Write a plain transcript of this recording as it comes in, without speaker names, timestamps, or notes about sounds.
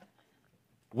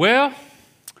Well,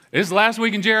 it's the last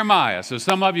week in Jeremiah, so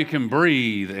some of you can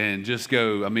breathe and just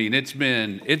go, I mean, it's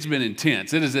been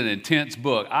intense. It is an intense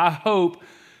book. I hope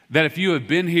that if you have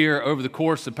been here over the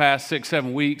course of the past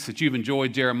 6-7 weeks, that you've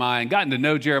enjoyed Jeremiah and gotten to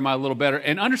know Jeremiah a little better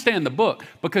and understand the book,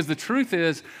 because the truth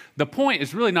is, the point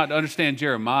is really not to understand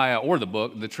Jeremiah or the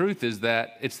book. The truth is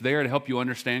that it's there to help you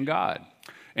understand God.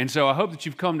 And so I hope that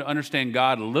you've come to understand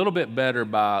God a little bit better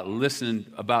by listening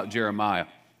about Jeremiah.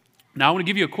 Now, I want to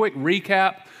give you a quick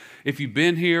recap if you've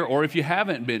been here or if you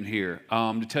haven't been here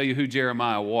to tell you who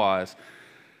Jeremiah was.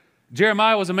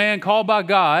 Jeremiah was a man called by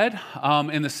God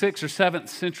in the 6th or 7th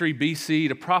century BC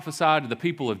to prophesy to the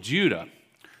people of Judah.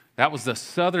 That was the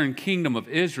southern kingdom of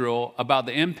Israel about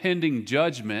the impending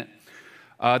judgment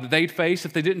that they'd face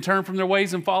if they didn't turn from their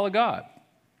ways and follow God.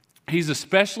 He's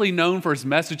especially known for his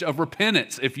message of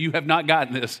repentance, if you have not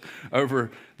gotten this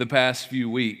over the past few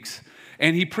weeks.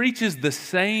 And he preaches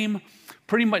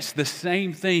pretty much the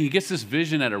same thing. He gets this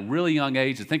vision at a really young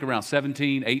age, I think around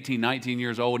 17, 18, 19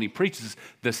 years old, and he preaches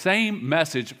the same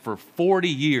message for 40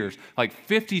 years, like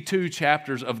 52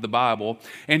 chapters of the Bible.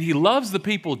 And he loves the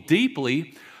people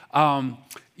deeply,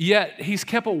 yet he's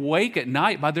kept awake at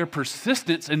night by their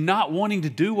persistence in not wanting to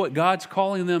do what God's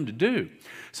calling them to do.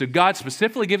 So God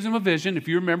specifically gives him a vision, if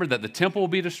you remember, that the temple will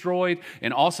be destroyed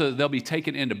and also they'll be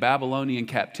taken into Babylonian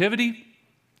captivity.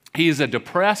 He is a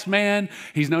depressed man.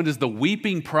 He's known as the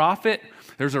weeping prophet.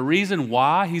 There's a reason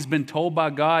why he's been told by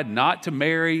God not to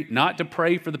marry, not to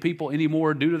pray for the people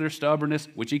anymore due to their stubbornness,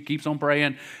 which he keeps on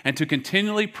praying, and to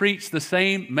continually preach the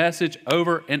same message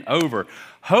over and over.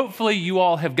 Hopefully you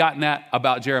all have gotten that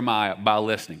about Jeremiah by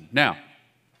listening. Now,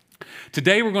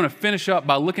 today we're going to finish up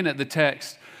by looking at the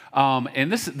text.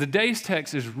 Today's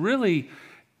text is really...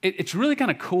 It's really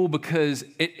kind of cool because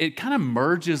it kind of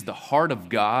merges the heart of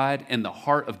God and the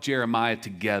heart of Jeremiah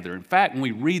together. In fact, when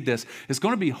we read this, it's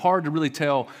going to be hard to really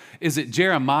tell, is it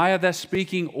Jeremiah that's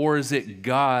speaking or is it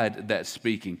God that's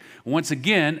speaking? Once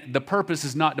again, the purpose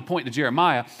is not to point to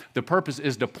Jeremiah. The purpose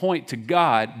is to point to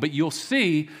God, but you'll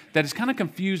see that it's kind of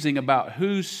confusing about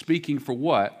who's speaking for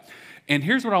what. And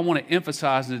here's what I want to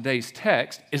emphasize in today's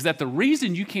text is that the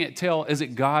reason you can't tell is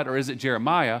it God or is it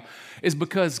Jeremiah is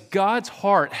because God's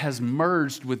heart has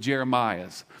merged with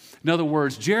Jeremiah's. In other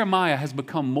words, Jeremiah has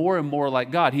become more and more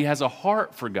like God. He has a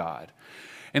heart for God.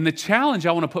 And the challenge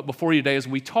I want to put before you today as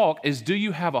we talk is, do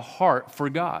you have a heart for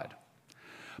God?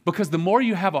 Because the more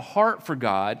you have a heart for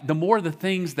God, the more the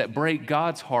things that break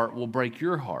God's heart will break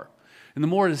your heart. And the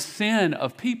more the sin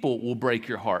of people will break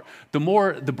your heart, the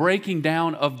more the breaking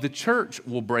down of the church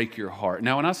will break your heart.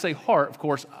 Now, when I say heart, of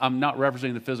course, I'm not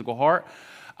referencing the physical heart.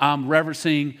 I'm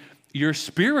referencing your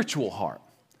spiritual heart.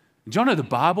 Do you know the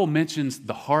Bible mentions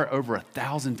the heart over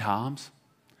 1,000 times?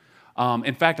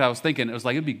 In fact, I was thinking, it was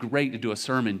like, it'd be great to do a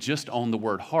sermon just on the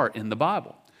word heart in the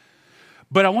Bible.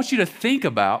 But I want you to think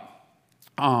about,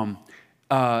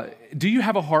 do you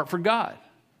have a heart for God?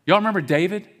 Y'all remember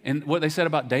David and what they said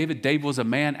about David? David was a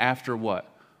man after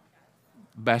what?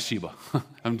 Bathsheba.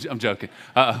 I'm joking.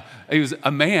 He was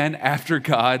a man after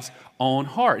God's own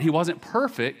heart. He wasn't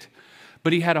perfect,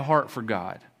 but he had a heart for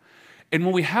God. And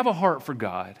when we have a heart for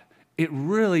God, it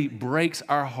really breaks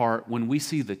our heart when we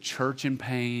see the church in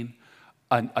pain,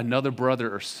 another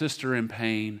brother or sister in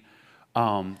pain.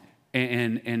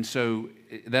 And so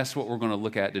that's what we're going to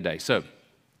look at today. So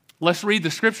let's read the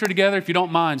scripture together. If you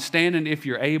don't mind standing, if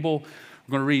you're able,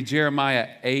 we're going to read Jeremiah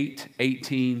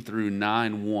 8:18 through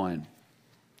 9:1.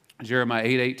 Jeremiah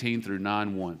 8:18 through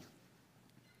 9:1.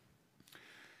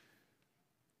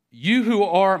 You who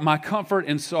are my comfort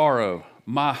in sorrow,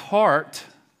 my heart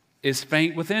is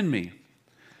faint within me.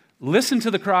 Listen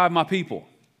to the cry of my people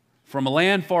from a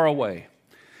land far away.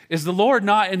 Is the Lord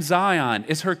not in Zion?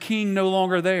 Is her king no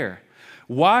longer there?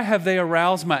 Why have they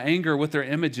aroused my anger with their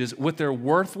images, with their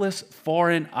worthless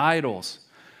foreign idols?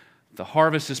 The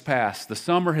harvest is past, the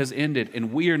summer has ended,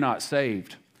 and we are not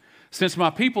saved. Since my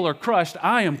people are crushed,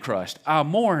 I am crushed. I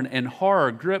mourn, and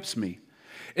horror grips me.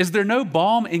 Is there no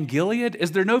balm in Gilead?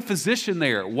 Is there no physician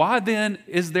there? Why then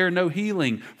is there no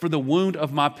healing for the wound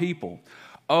of my people?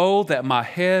 Oh, that my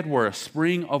head were a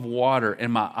spring of water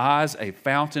and my eyes a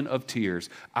fountain of tears.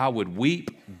 I would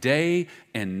weep day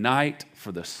and night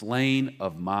for the slain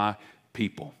of my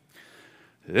people.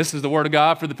 This is the word of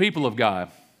God for the people of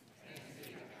God.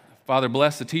 Father,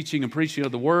 bless the teaching and preaching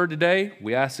of the word today.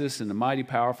 We ask this in the mighty,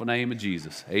 powerful name of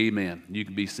Jesus. Amen. You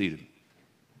can be seated.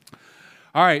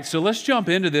 All right, so let's jump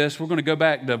into this. We're going to go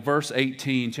back to verse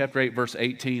 18, chapter 8, verse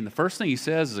 18. The first thing he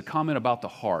says is a comment about the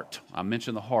heart. I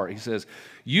mentioned the heart. He says,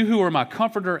 you who are my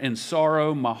comforter in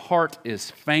sorrow, my heart is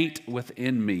faint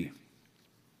within me.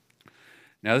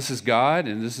 Now, this is God,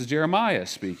 and this is Jeremiah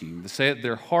speaking. They say that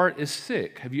their heart is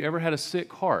sick. Have you ever had a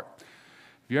sick heart?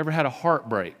 Have you ever had a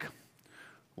heartbreak?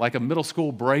 Like a middle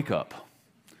school breakup?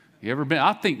 You ever been?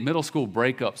 I think middle school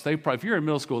breakups, if you're in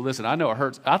middle school, listen, I know it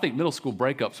hurts. I think middle school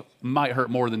breakups might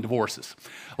hurt more than divorces.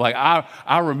 Like,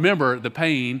 I remember the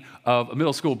pain of a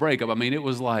middle school breakup. I mean, it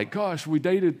was like, gosh, we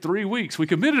dated 3 weeks. We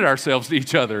committed ourselves to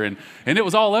each other, and it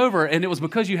was all over. And it was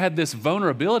because you had this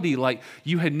vulnerability, like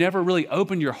you had never really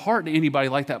opened your heart to anybody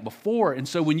like that before. And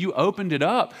so when you opened it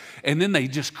up and then they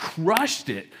just crushed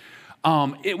it,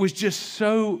 it was just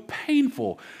so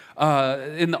painful.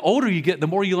 And the older you get, the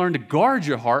more you learn to guard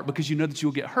your heart because you know that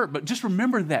you'll get hurt. But just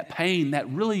remember that pain, that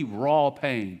really raw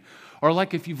pain. Or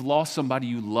like if you've lost somebody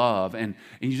you love and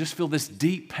you just feel this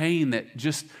deep pain that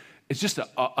it's just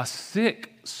a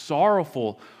sick,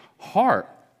 sorrowful heart.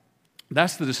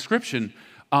 That's the description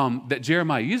that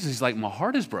Jeremiah uses. He's like, my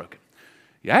heart is broken.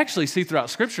 You actually see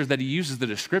throughout Scripture that he uses the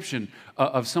description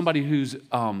of somebody who's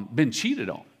been cheated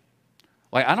on.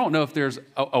 Like, I don't know if there's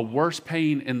a worse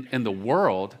pain in the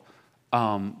world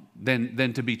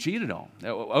than to be cheated on.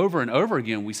 Over and over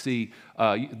again, we see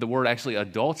the word actually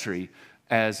adultery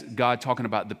as God talking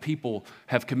about the people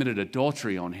have committed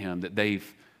adultery on him, that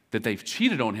they've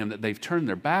cheated on him, that they've turned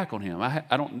their back on him.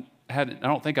 I don't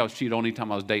think I was cheated on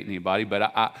anytime I was dating anybody, but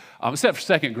I except for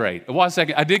second grade.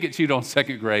 I did get cheated on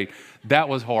second grade. That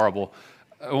was horrible.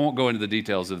 I won't go into the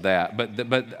details of that,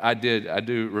 but I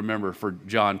do remember for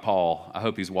John Paul. I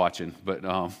hope he's watching, but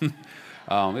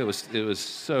it was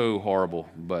so horrible,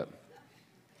 but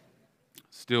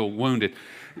still wounded.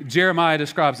 Jeremiah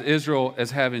describes Israel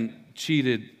as having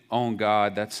cheated on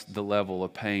God. That's the level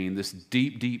of pain, this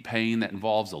deep, deep pain that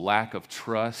involves a lack of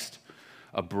trust,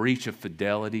 a breach of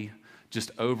fidelity, just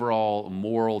overall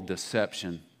moral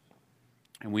deception.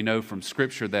 And we know from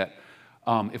Scripture that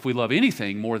if we love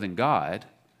anything more than God,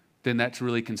 then that's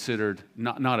really considered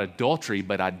not adultery,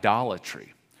 but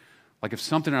idolatry. Like if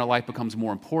something in our life becomes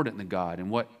more important than God, and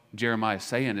what Jeremiah is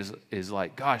saying is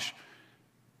like, gosh,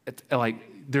 like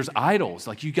there's idols.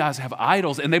 Like you guys have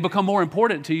idols, and they become more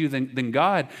important to you than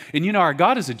God. And you know, our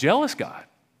God is a jealous God.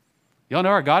 Y'all know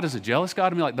our God is a jealous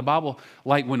God? I mean, like the Bible,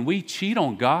 like when we cheat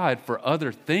on God for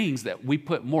other things that we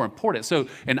put more important. So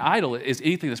an idol is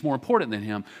anything that's more important than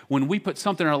him. When we put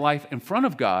something in our life in front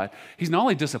of God, he's not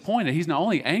only disappointed, he's not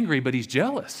only angry, but he's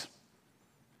jealous.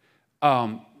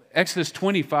 Exodus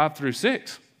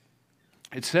 20:5-6.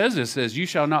 It says, you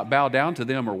shall not bow down to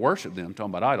them or worship them,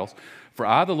 talking about idols. For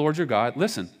I, the Lord your God,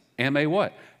 listen, am a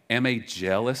what? Am a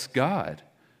jealous God,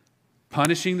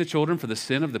 punishing the children for the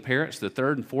sin of the parents, the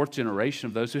third and fourth generation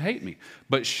of those who hate me,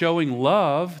 but showing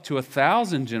love to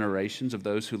 1,000 generations of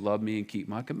those who love me and keep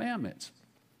my commandments.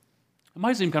 It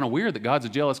might seem kind of weird that God's a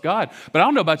jealous God, but I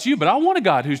don't know about you, but I want a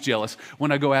God who's jealous when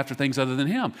I go after things other than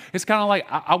him. It's kind of like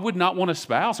I would not want a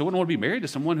spouse. I wouldn't want to be married to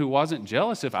someone who wasn't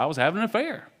jealous if I was having an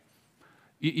affair.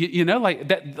 You know, like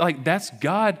that. Like that's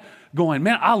God going,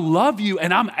 man, I love you,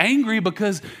 and I'm angry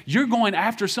because you're going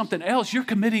after something else. You're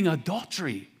committing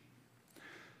adultery.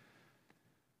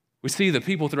 We see the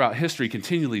people throughout history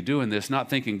continually doing this, not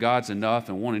thinking God's enough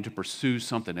and wanting to pursue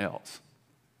something else.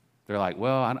 They're like,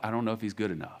 well, I don't know if he's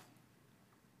good enough.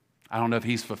 I don't know if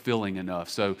he's fulfilling enough.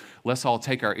 So let's all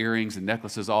take our earrings and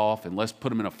necklaces off and let's put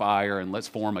them in a fire and let's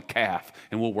form a calf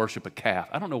and we'll worship a calf.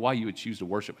 I don't know why you would choose to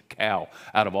worship a cow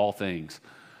out of all things.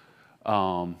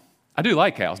 I do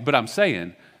like cows, but I'm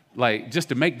saying, like, just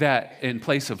to make that in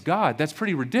place of God, that's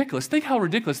pretty ridiculous. Think how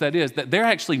ridiculous that is, that they're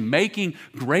actually making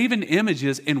graven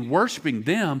images and worshiping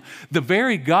them, the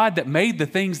very God that made the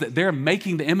things that they're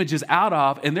making the images out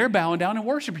of, and they're bowing down and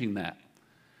worshiping that.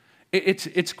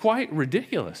 It's quite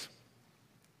ridiculous.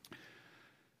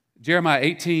 Jeremiah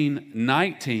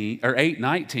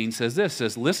 8:19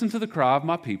 says, listen to the cry of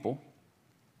my people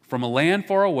from a land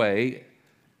far away.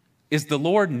 Is the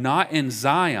Lord not in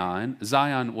Zion?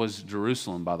 Zion was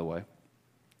Jerusalem, by the way.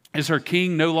 Is her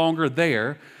king no longer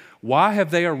there? Why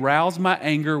have they aroused my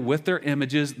anger with their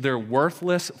images, their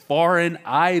worthless foreign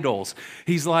idols?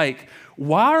 He's like,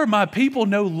 why are my people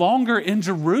no longer in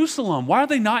Jerusalem? Why are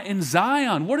they not in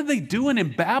Zion? What are they doing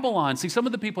in Babylon? See, some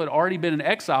of the people had already been in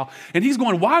exile, and he's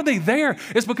going, why are they there?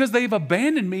 It's because they've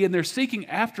abandoned me, and they're seeking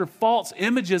after false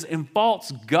images and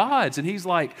false gods. And he's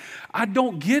like, I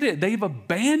don't get it. They've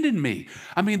abandoned me.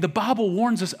 I mean, the Bible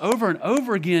warns us over and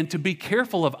over again to be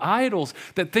careful of idols,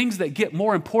 that things that get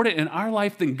more important in our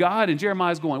life than God. And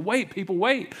Jeremiah's going, wait, people,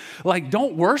 wait. Like,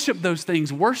 don't worship those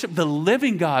things. Worship the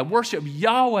living God. Worship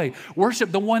Yahweh.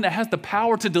 Worship the one that has the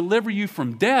power to deliver you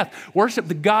from death. Worship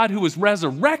the God who was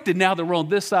resurrected now that we're on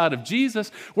this side of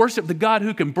Jesus. Worship the God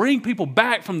who can bring people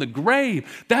back from the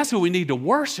grave. That's who we need to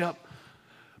worship.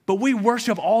 but we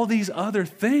worship all these other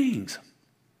things.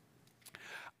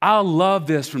 I love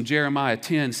this from Jeremiah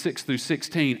 10, 6 through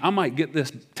 16. I might get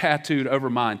this tattooed over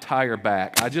my entire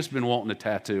back. I've just been wanting a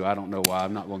tattoo. I don't know why.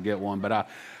 I'm not going to get one, but I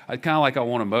kind of like I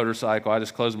want a motorcycle. I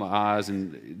just close my eyes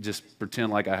and just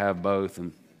pretend like I have both,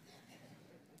 and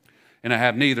I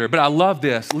have neither. But I love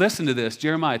this. Listen to this,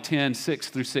 Jeremiah 10, 6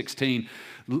 through 16.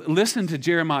 Listen to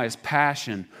Jeremiah's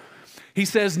passion. He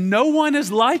says, "No one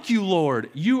is like you, Lord.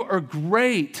 You are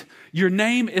great. Your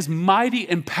name is mighty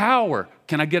in power."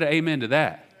 Can I get an amen to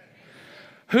that?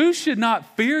 "Who should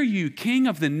not fear you, King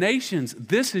of the nations?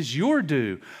 This is your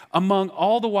due. Among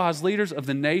all the wise leaders of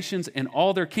the nations and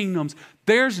all their kingdoms,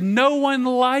 there's no one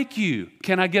like you."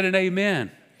 Can I get an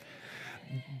amen?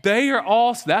 They are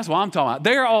all, that's what I'm talking about.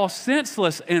 They are all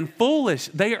senseless and foolish.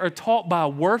 They are taught by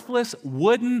worthless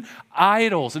wooden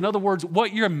idols. In other words,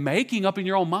 what you're making up in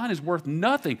your own mind is worth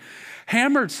nothing.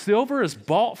 Hammered silver is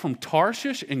bought from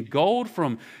Tarshish, and gold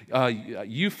from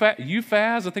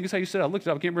Uphaz. I think it's how you said it. I looked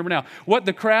it up. I can't remember now. What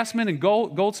the craftsman and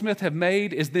goldsmith have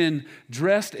made is then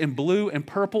dressed in blue and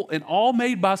purple, and all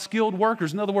made by skilled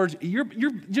workers. In other words, you're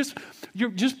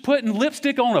just putting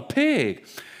lipstick on a pig.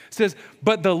 It says,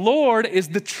 "But the Lord is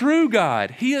the true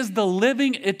God. He is the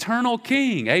living, eternal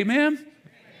King." Amen?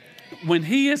 When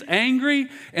he is angry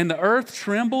and the earth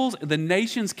trembles, the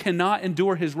nations cannot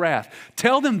endure his wrath.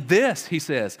 "Tell them this," he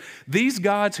says, "these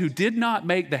gods who did not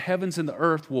make the heavens and the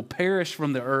earth will perish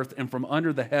from the earth and from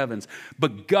under the heavens.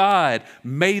 But God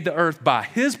made the earth by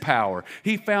his power.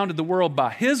 He founded the world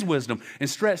by his wisdom and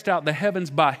stretched out the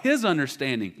heavens by his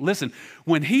understanding." Listen,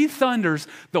 when he thunders,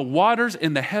 the waters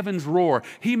in the heavens roar.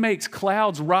 He makes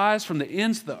clouds rise from the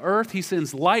ends of the earth. He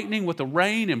sends lightning with the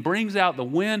rain and brings out the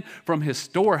wind from his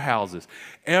storehouses.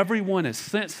 Everyone is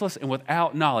senseless and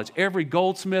without knowledge. Every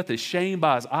goldsmith is shamed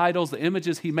by his idols. The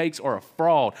images he makes are a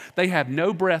fraud. They have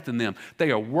no breath in them.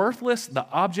 They are worthless, the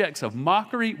objects of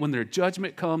mockery. When their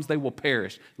judgment comes, they will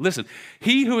perish. Listen,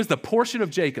 he who is the portion of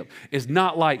Jacob is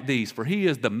not like these, for he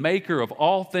is the maker of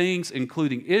all things,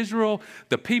 including Israel,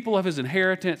 the people of his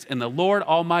inheritance, and the Lord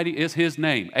Almighty is his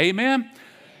name. Amen?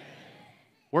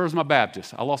 Where was my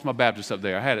Baptist? I lost my Baptist up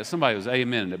there. I had it. Somebody was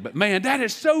amen. But man, that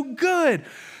is so good.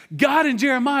 God and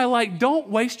Jeremiah, like, don't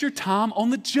waste your time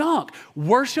on the junk.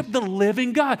 Worship the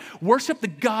living God. Worship the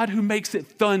God who makes it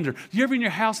thunder. You ever in your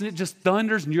house and it just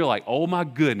thunders and you're like, oh my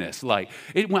goodness. Like,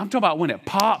 I'm talking about when it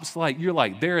pops, like, you're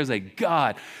like, there is a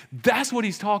God. That's what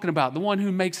he's talking about. The one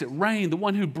who makes it rain, the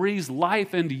one who breathes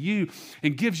life into you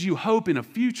and gives you hope in a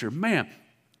future. Man,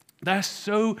 that's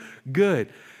so good.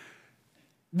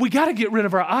 We got to get rid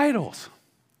of our idols.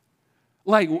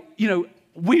 Like, you know,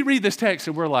 we read this text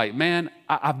and we're like, man,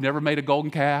 I've never made a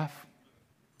golden calf.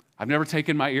 I've never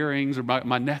taken my earrings or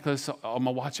my necklace or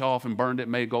my watch off and burned it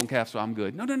and made a golden calf, so I'm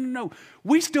good. No.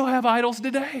 We still have idols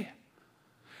today.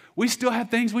 We still have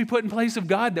things we put in place of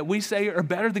God that we say are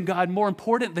better than God, more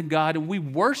important than God, and we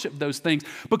worship those things.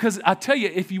 Because I tell you,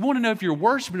 if you want to know if you're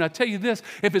worshiping, I tell you this,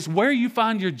 if it's where you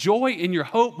find your joy and your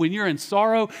hope when you're in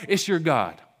sorrow, it's your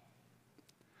God.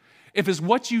 If it's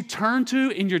what you turn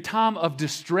to in your time of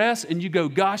distress and you go,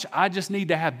 gosh, I just need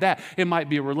to have that. It might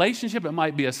be a relationship. It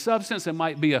might be a substance. It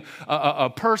might be a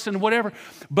person, whatever.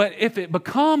 But if it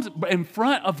becomes in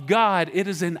front of God, it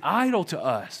is an idol to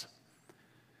us.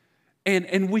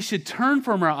 And we should turn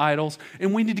from our idols,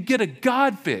 and we need to get a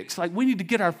God fix. Like, we need to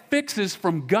get our fixes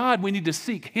from God. We need to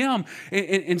seek him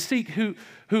and seek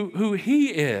who he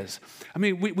is. I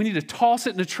mean, we need to toss it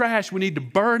in the trash. We need to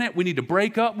burn it. We need to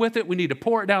break up with it. We need to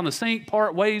pour it down the sink,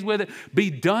 part ways with it,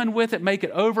 be done with it, make it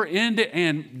over, end it,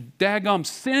 and daggum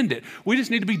send it. We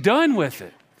just need to be done with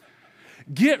it.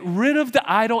 Get rid of the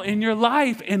idol in your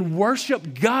life and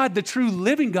worship God, the true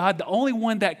living God, the only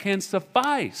one that can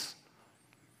suffice.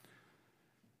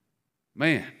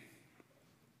 Man.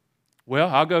 Well,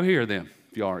 I'll go here then,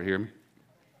 if y'all aren't hearing me.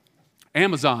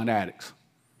 Amazon addicts.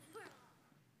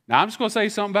 Now, I'm just going to say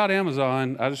something about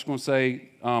Amazon. I'm just going to say,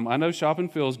 I know shopping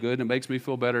feels good, and it makes me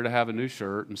feel better to have a new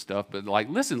shirt and stuff, but like,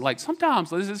 listen, like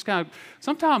sometimes,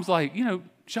 like, you know,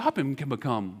 shopping can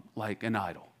become like an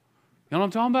idol. You know what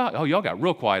I'm talking about? Oh, y'all got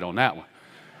real quiet on that one.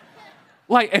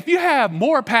 Like, if you have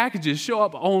more packages show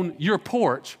up on your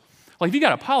porch, like if you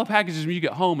got a pile of packages when you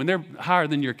get home and they're higher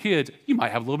than your kids, you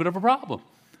might have a little bit of a problem.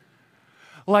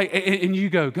 Like, and you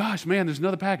go, gosh, man, there's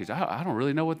another package. I don't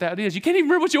really know what that is. You can't even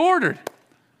remember what you ordered.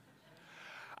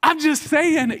 I'm just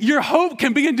saying, your hope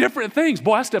can be in different things.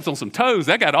 Boy, I stepped on some toes.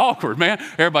 That got awkward, man.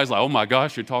 Everybody's like, oh my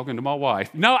gosh, you're talking to my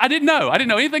wife. No, I didn't know. I didn't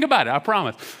know anything about it, I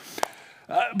promise.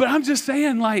 But I'm just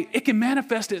saying, like, it can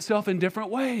manifest itself in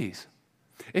different ways.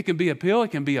 It can be a pill,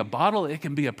 it can be a bottle, it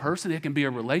can be a person, it can be a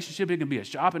relationship, it can be a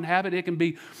shopping habit, it can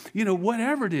be,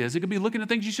 whatever it is. It can be looking at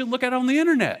things you should look at on the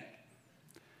internet.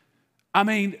 I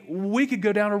mean, we could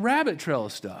go down a rabbit trail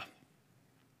of stuff.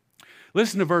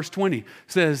 Listen to verse 20. It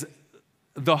says,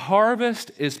 the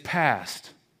harvest is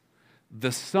past,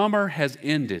 the summer has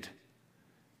ended,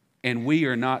 and we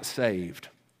are not saved.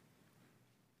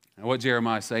 Now, what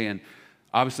Jeremiah is saying,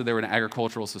 obviously they were an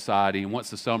agricultural society, and once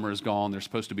the summer is gone, there's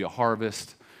supposed to be a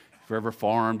harvest. If you're ever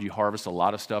farmed, you harvest a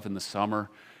lot of stuff in the summer,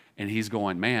 and he's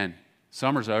going, man,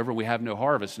 summer's over, we have no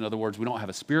harvest. In other words, we don't have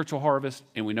a spiritual harvest,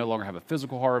 and we no longer have a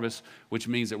physical harvest, which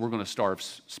means that we're going to starve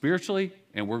spiritually,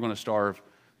 and we're going to starve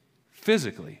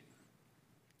physically.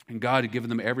 And God had given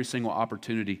them every single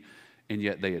opportunity, and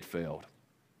yet they had failed.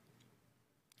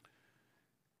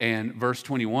 And verse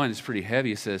 21 is pretty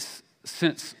heavy. It says,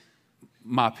 since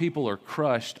my people are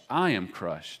crushed, I am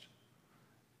crushed.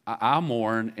 I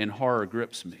mourn, and horror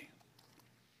grips me.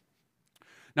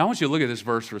 Now, I want you to look at this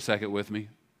verse for a second with me.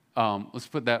 Let's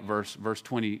put that verse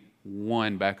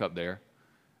 21, back up there.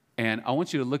 And I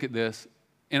want you to look at this,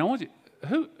 and I want you,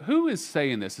 who is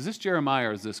saying this? Is this Jeremiah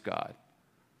or is this God?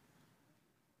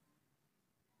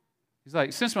 He's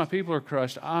like, since my people are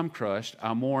crushed,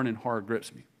 I mourn, and horror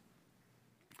grips me.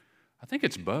 I think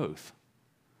it's both.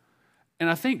 And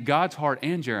I think God's heart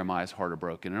and Jeremiah's heart are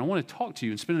broken. And I want to talk to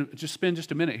you and spend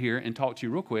just a minute here and talk to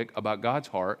you real quick about God's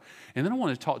heart. And then I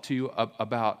want to talk to you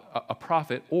about a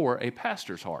prophet or a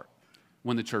pastor's heart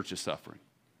when the church is suffering.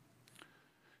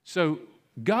 So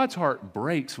God's heart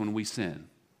breaks when we sin,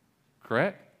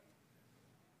 correct?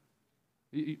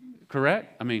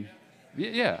 Correct? I mean,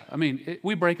 yeah. I mean,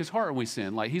 we break his heart when we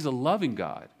sin. Like, he's a loving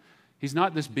God. He's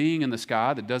not this being in the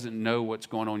sky that doesn't know what's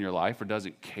going on in your life or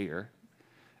doesn't care.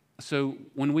 So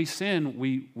when we sin,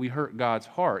 we hurt God's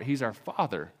heart. He's our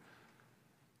Father.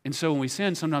 And so when we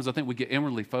sin, sometimes I think we get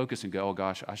inwardly focused and go, oh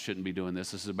gosh, I shouldn't be doing this.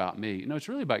 This is about me. No, it's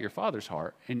really about your Father's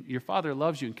heart. And your Father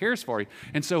loves you and cares for you.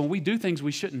 And so when we do things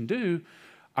we shouldn't do,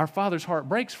 our Father's heart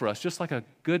breaks for us, just like a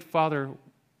good father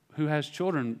who has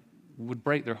children would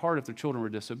break their heart if their children were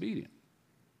disobedient.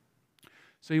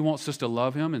 So he wants us to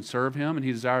love him and serve him, and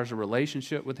he desires a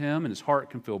relationship with him, and his heart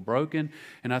can feel broken.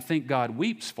 And I think God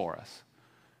weeps for us.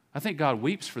 I think God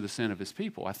weeps for the sin of his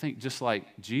people. I think just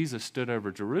like Jesus stood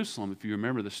over Jerusalem, if you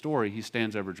remember the story, he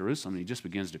stands over Jerusalem and he just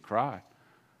begins to cry.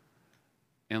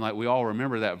 And like we all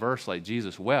remember that verse, like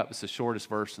Jesus wept. It's the shortest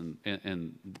verse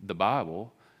in the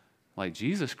Bible. Like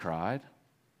Jesus cried,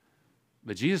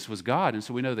 but Jesus was God, and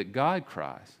so we know that God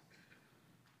cries.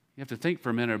 You have to think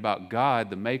for a minute about God,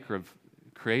 the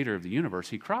creator of the universe.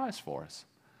 He cries for us.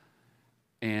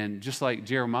 And just like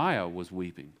Jeremiah was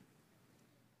weeping.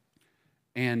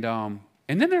 And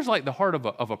then there's like the heart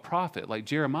of a prophet, like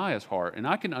Jeremiah's heart. And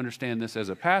I can understand this as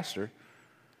a pastor,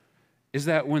 is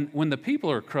that when the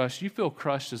people are crushed, you feel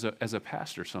crushed as a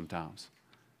pastor sometimes.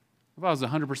 If I was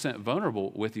 100%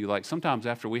 vulnerable with you, like sometimes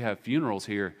after we have funerals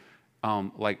here,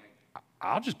 like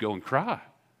I'll just go and cry.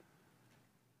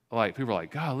 Like people are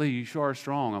like, golly, you sure are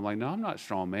strong. I'm like, no, I'm not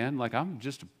strong, man. Like I'm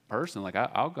just a person. Like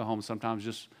I'll go home sometimes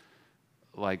just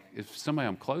like if somebody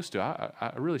I'm close to,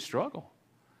 I really struggle.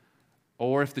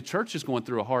 Or if the church is going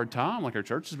through a hard time, like our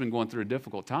church has been going through a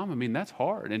difficult time, I mean, that's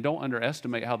hard. And don't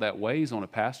underestimate how that weighs on a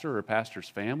pastor or a pastor's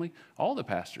family, all the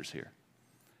pastors here.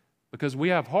 Because we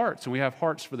have hearts, and we have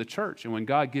hearts for the church. And when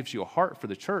God gives you a heart for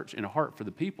the church and a heart for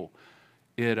the people,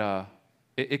 it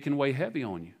can weigh heavy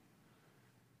on you.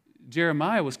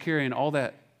 Jeremiah was carrying all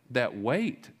that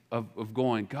weight of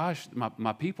going, gosh,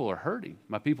 my people are hurting.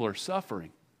 My people are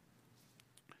suffering.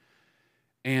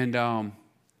 And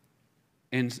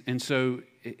so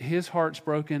his heart's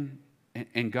broken,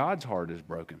 and God's heart is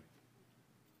broken.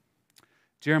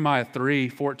 Jeremiah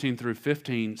 3:14 through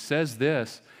 15 says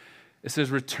this. It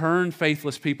says, return,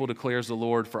 faithless people, declares the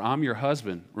Lord, for I'm your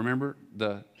husband. Remember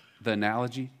the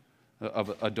analogy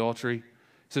of adultery?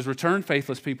 It says, return,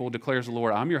 faithless people, declares the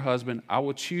Lord, I'm your husband. I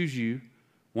will choose you,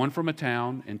 one from a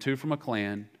town and two from a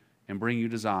clan, and bring you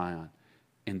to Zion.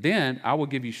 And then I will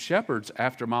give you shepherds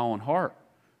after my own heart,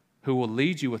 who will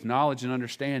lead you with knowledge and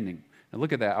understanding. And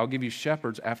look at that. I'll give you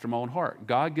shepherds after my own heart.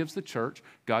 God gives the church.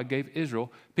 God gave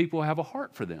Israel. People have a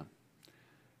heart for them.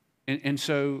 And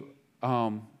so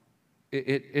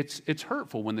it's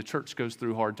hurtful when the church goes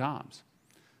through hard times.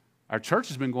 Our church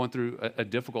has been going through a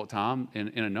difficult time in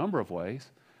a number of ways.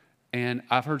 And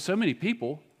I've heard so many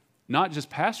people, not just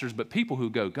pastors, but people who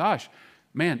go, gosh,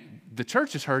 man, the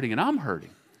church is hurting and I'm hurting.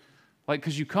 Like,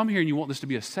 because you come here and you want this to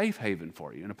be a safe haven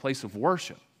for you and a place of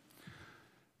worship.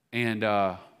 And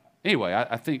anyway,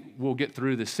 I think we'll get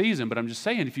through this season, but I'm just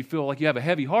saying, if you feel like you have a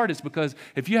heavy heart, it's because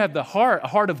if you have a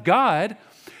heart of God,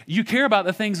 You care about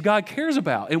the things God cares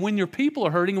about. And when your people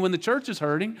are hurting and when the church is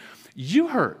hurting, you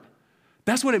hurt.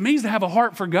 That's what it means to have a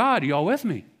heart for God. Are y'all with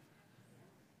me?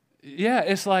 Yeah,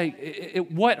 it's like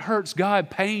what hurts God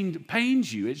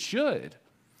pains you. It should.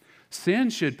 Sin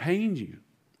should pain you.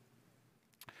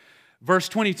 Verse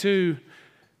 22,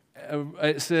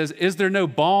 it says, "Is there no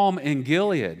balm in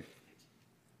Gilead?"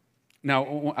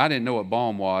 Now, I didn't know what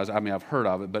balm was. I mean, I've heard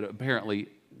of it, but apparently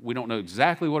we don't know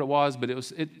exactly what it was, but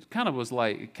it kind of was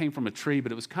like, it came from a tree,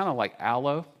 but it was kind of like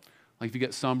aloe. Like if you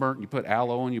get sunburnt, you put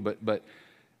aloe on you, but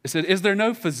it said, "Is there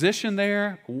no physician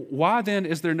there? Why then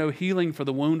is there no healing for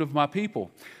the wound of my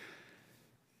people?"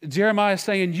 Jeremiah is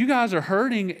saying, you guys are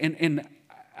hurting, and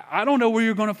I don't know where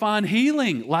you're going to find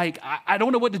healing. Like, I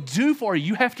don't know what to do for you.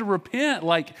 You have to repent.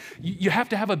 Like, you have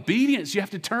to have obedience. You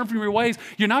have to turn from your ways.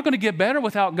 You're not going to get better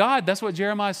without God. That's what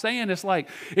Jeremiah is saying. It's like,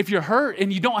 if you're hurt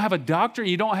and you don't have a doctor, and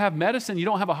you don't have medicine, you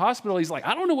don't have a hospital, he's like,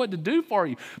 I don't know what to do for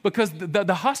you, because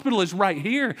the hospital is right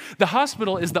here. The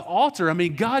hospital is the altar. I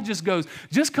mean, God just goes,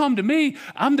 just come to me.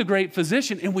 I'm the great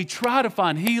physician. And we try to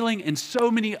find healing in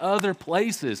so many other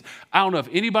places. I don't know if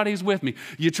anybody's with me.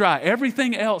 You try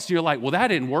everything else. You're like, well, that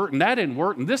didn't work. And that didn't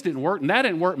work, and this didn't work, and that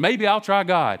didn't work. Maybe I'll try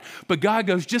God. But God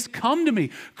goes, just come to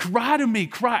me,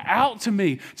 cry out to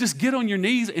me. Just get on your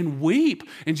knees and weep.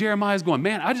 And Jeremiah's going,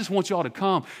 man, I just want y'all to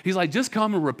come. He's like, just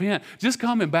come and repent. Just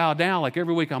come and bow down. Like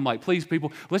every week I'm like, please,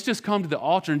 people, let's just come to the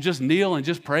altar and just kneel and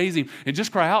just praise him and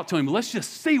just cry out to him. Let's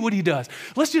just see what he does.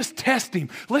 Let's just test him.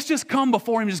 Let's just come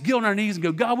before him, just get on our knees and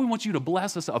go, God, we want you to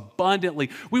bless us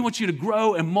abundantly. We want you to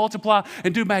grow and multiply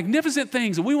and do magnificent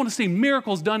things. And we want to see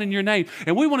miracles done in your name.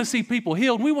 And we want to see people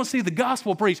healed. And we want to see the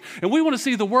gospel preached. And we want to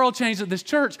see the world changed at this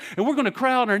church. And we're going to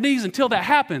cry on our knees until that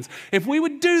happens. If we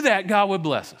would do that, God would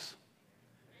bless us.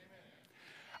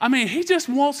 I mean, he just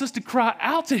wants us to cry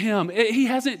out to him. He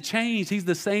hasn't changed. He's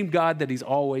the same God that he's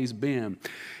always been.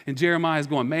 And Jeremiah is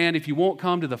going, man, if you won't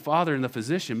come to the Father and the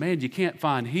physician, man, you can't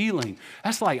find healing.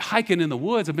 That's like hiking in the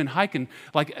woods. I've been hiking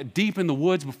like deep in the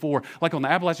woods before, like on the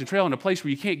Appalachian Trail, in a place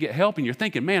where you can't get help. And you're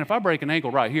thinking, man, if I break an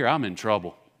ankle right here, I'm in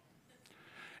trouble.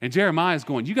 And Jeremiah is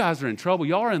going, you guys are in trouble.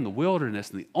 Y'all are in the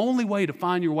wilderness. And the only way to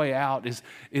find your way out is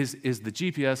the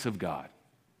GPS of God.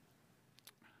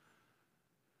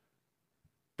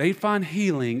 They'd find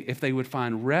healing if they would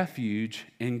find refuge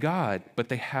in God, but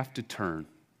they have to turn.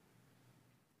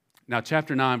 Now,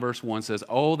 chapter 9, verse 1 says,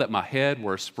 "Oh, that my head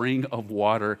were a spring of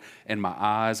water and my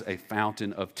eyes a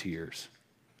fountain of tears.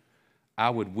 I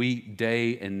would weep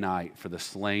day and night for the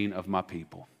slain of my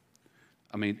people."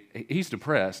 I mean, he's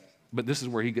depressed, but this is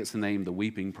where he gets the name the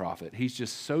weeping prophet. He's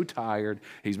just so tired.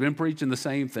 He's been preaching the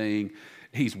same thing.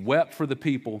 He's wept for the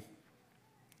people,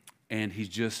 and he's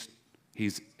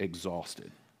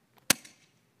exhausted.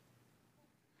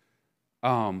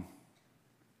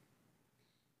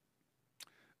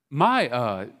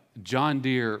 My John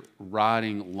Deere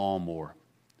riding lawnmower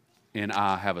and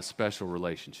I have a special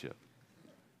relationship.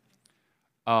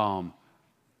 I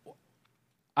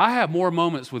have more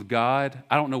moments with God,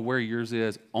 I don't know where yours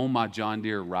is, on my John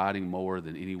Deere riding mower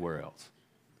than anywhere else.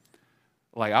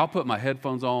 Like, I'll put my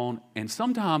headphones on, and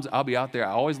sometimes I'll be out there.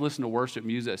 I always listen to worship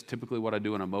music. That's typically what I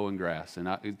do when I'm mowing grass, and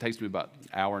it takes me about an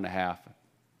hour and a half.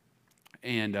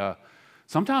 And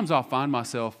sometimes I'll find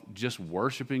myself just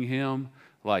worshiping him,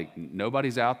 like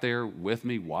nobody's out there with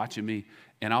me, watching me,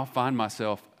 and I'll find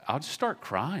myself, I'll just start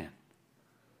crying.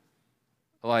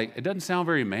 Like, it doesn't sound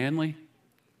very manly,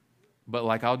 but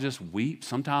like I'll just weep,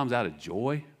 sometimes out of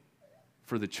joy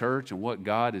for the church and what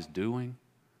God is doing,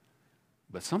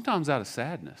 but sometimes out of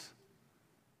sadness.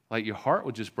 Like your heart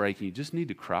would just break and you just need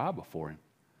to cry before him.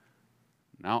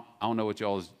 Now, I don't know what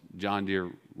y'all's John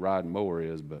Deere riding mower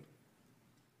is, but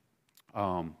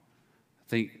I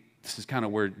think this is kind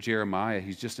of where Jeremiah,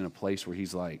 he's just in a place where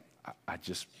he's like, I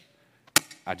just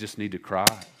need to cry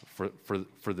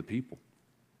for the people.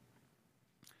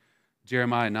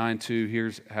 Jeremiah 9:2,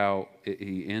 here's how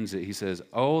he ends it. He says,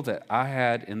 "Oh, that I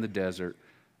had in the desert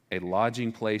a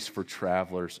lodging place for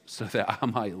travelers, so that I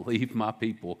might leave my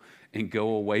people and go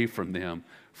away from them,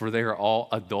 for they are all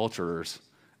adulterers,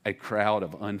 a crowd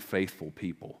of unfaithful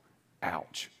people."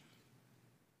 Ouch.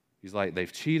 He's like,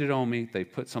 they've cheated on me,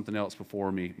 they've put something else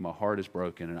before me, my heart is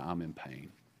broken, and I'm in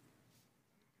pain.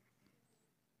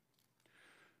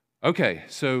 Okay,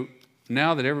 so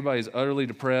now that everybody's utterly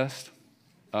depressed,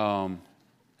 how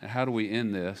do we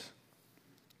end this?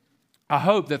 I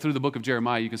hope that through the book of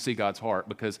Jeremiah you can see God's heart,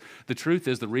 because the truth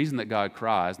is the reason that God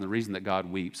cries and the reason that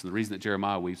God weeps and the reason that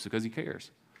Jeremiah weeps is because he cares.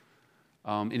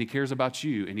 And he cares about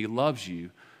you and he loves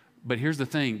you. But here's the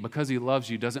thing, because he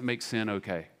loves you doesn't make sin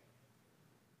okay.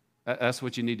 That's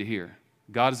what you need to hear.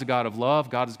 God is a God of love.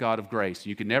 God is a God of grace.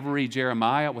 You can never read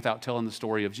Jeremiah without telling the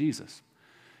story of Jesus.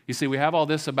 You see, we have all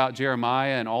this about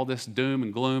Jeremiah and all this doom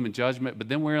and gloom and judgment, but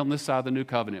then we're on this side of the new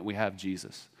covenant. We have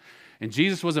Jesus. And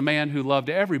Jesus was a man who loved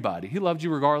everybody. He loved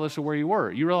you regardless of where you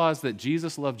were. You realize that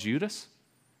Jesus loved Judas?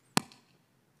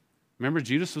 Remember,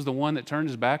 Judas was the one that turned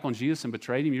his back on Jesus and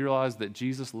betrayed him. You realize that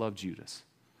Jesus loved Judas.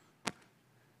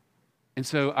 And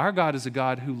so our God is a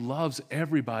God who loves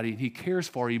everybody, and he cares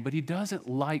for you, but he doesn't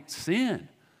like sin.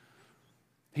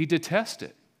 He detests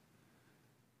it.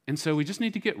 And so we just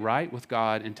need to get right with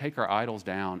God and take our idols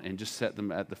down and just set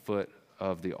them at the foot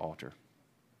of the altar.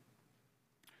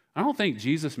 I don't think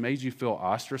Jesus made you feel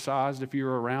ostracized if you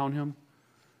were around him.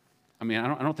 I mean,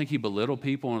 I don't think he belittled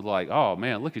people and was like, oh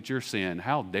man, look at your sin.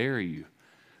 How dare you?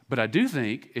 But I do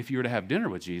think if you were to have dinner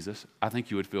with Jesus, I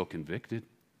think you would feel convicted.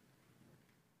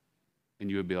 And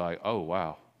you would be like, oh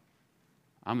wow,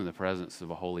 I'm in the presence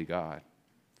of a holy God.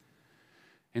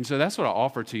 And so that's what I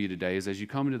offer to you today is as you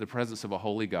come into the presence of a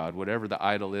holy God, whatever the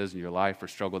idol is in your life or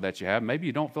struggle that you have, maybe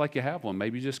you don't feel like you have one.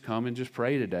 Maybe you just come and just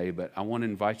pray today, but I want to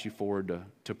invite you forward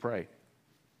to pray.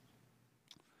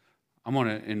 I'm going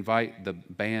to invite the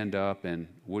band up, and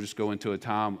we'll just go into a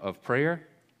time of prayer.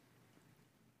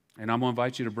 And I'm going to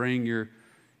invite you to bring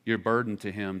your burden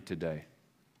to him today.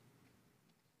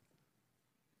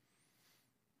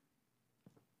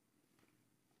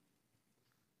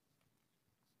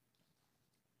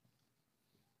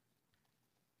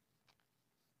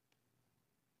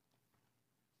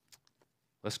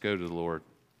 Let's go to the Lord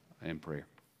in prayer.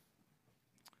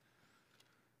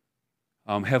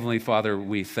 Heavenly Father,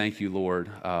 we thank you, Lord.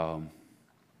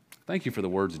 Thank you for the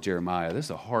words of Jeremiah. This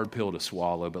is a hard pill to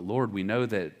swallow, but Lord, we know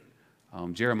that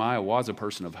Jeremiah was a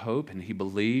person of hope, and he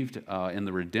believed in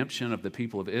the redemption of the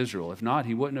people of Israel. If not,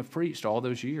 he wouldn't have preached all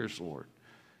those years, Lord.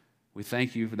 We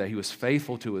thank you for that he was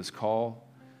faithful to his call.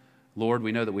 Lord,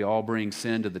 we know that we all bring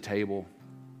sin to the table.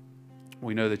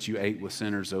 We know that you ate with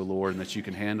sinners, O Lord, and that you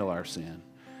can handle our sin.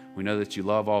 We know that you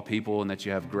love all people and that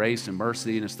you have grace and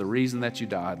mercy, and it's the reason that you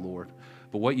died, Lord.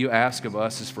 But what you ask of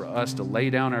us is for us to lay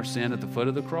down our sin at the foot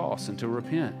of the cross and to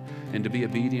repent and to be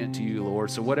obedient to you, Lord.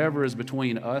 So whatever is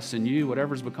between us and you,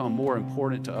 whatever has become more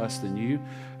important to us than you,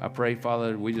 I pray,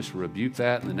 Father, we just rebuke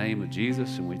that in the name of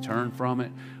Jesus, and we turn from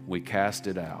it, we cast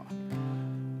it out.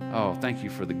 Oh, thank you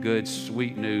for the good,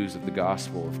 sweet news of the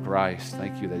gospel of Christ.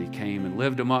 Thank you that he came and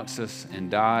lived amongst us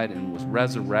and died and was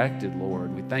resurrected,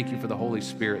 Lord. We thank you for the Holy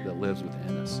Spirit that lives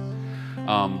within us.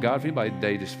 God, if anybody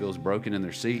today just feels broken in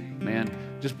their seat, man,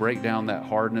 just break down that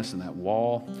hardness and that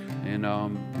wall, and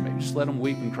maybe just let them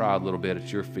weep and cry a little bit at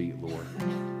your feet, Lord.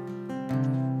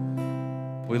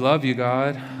 We love you,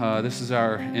 God. This is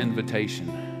our invitation.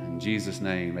 In Jesus'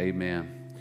 name, amen.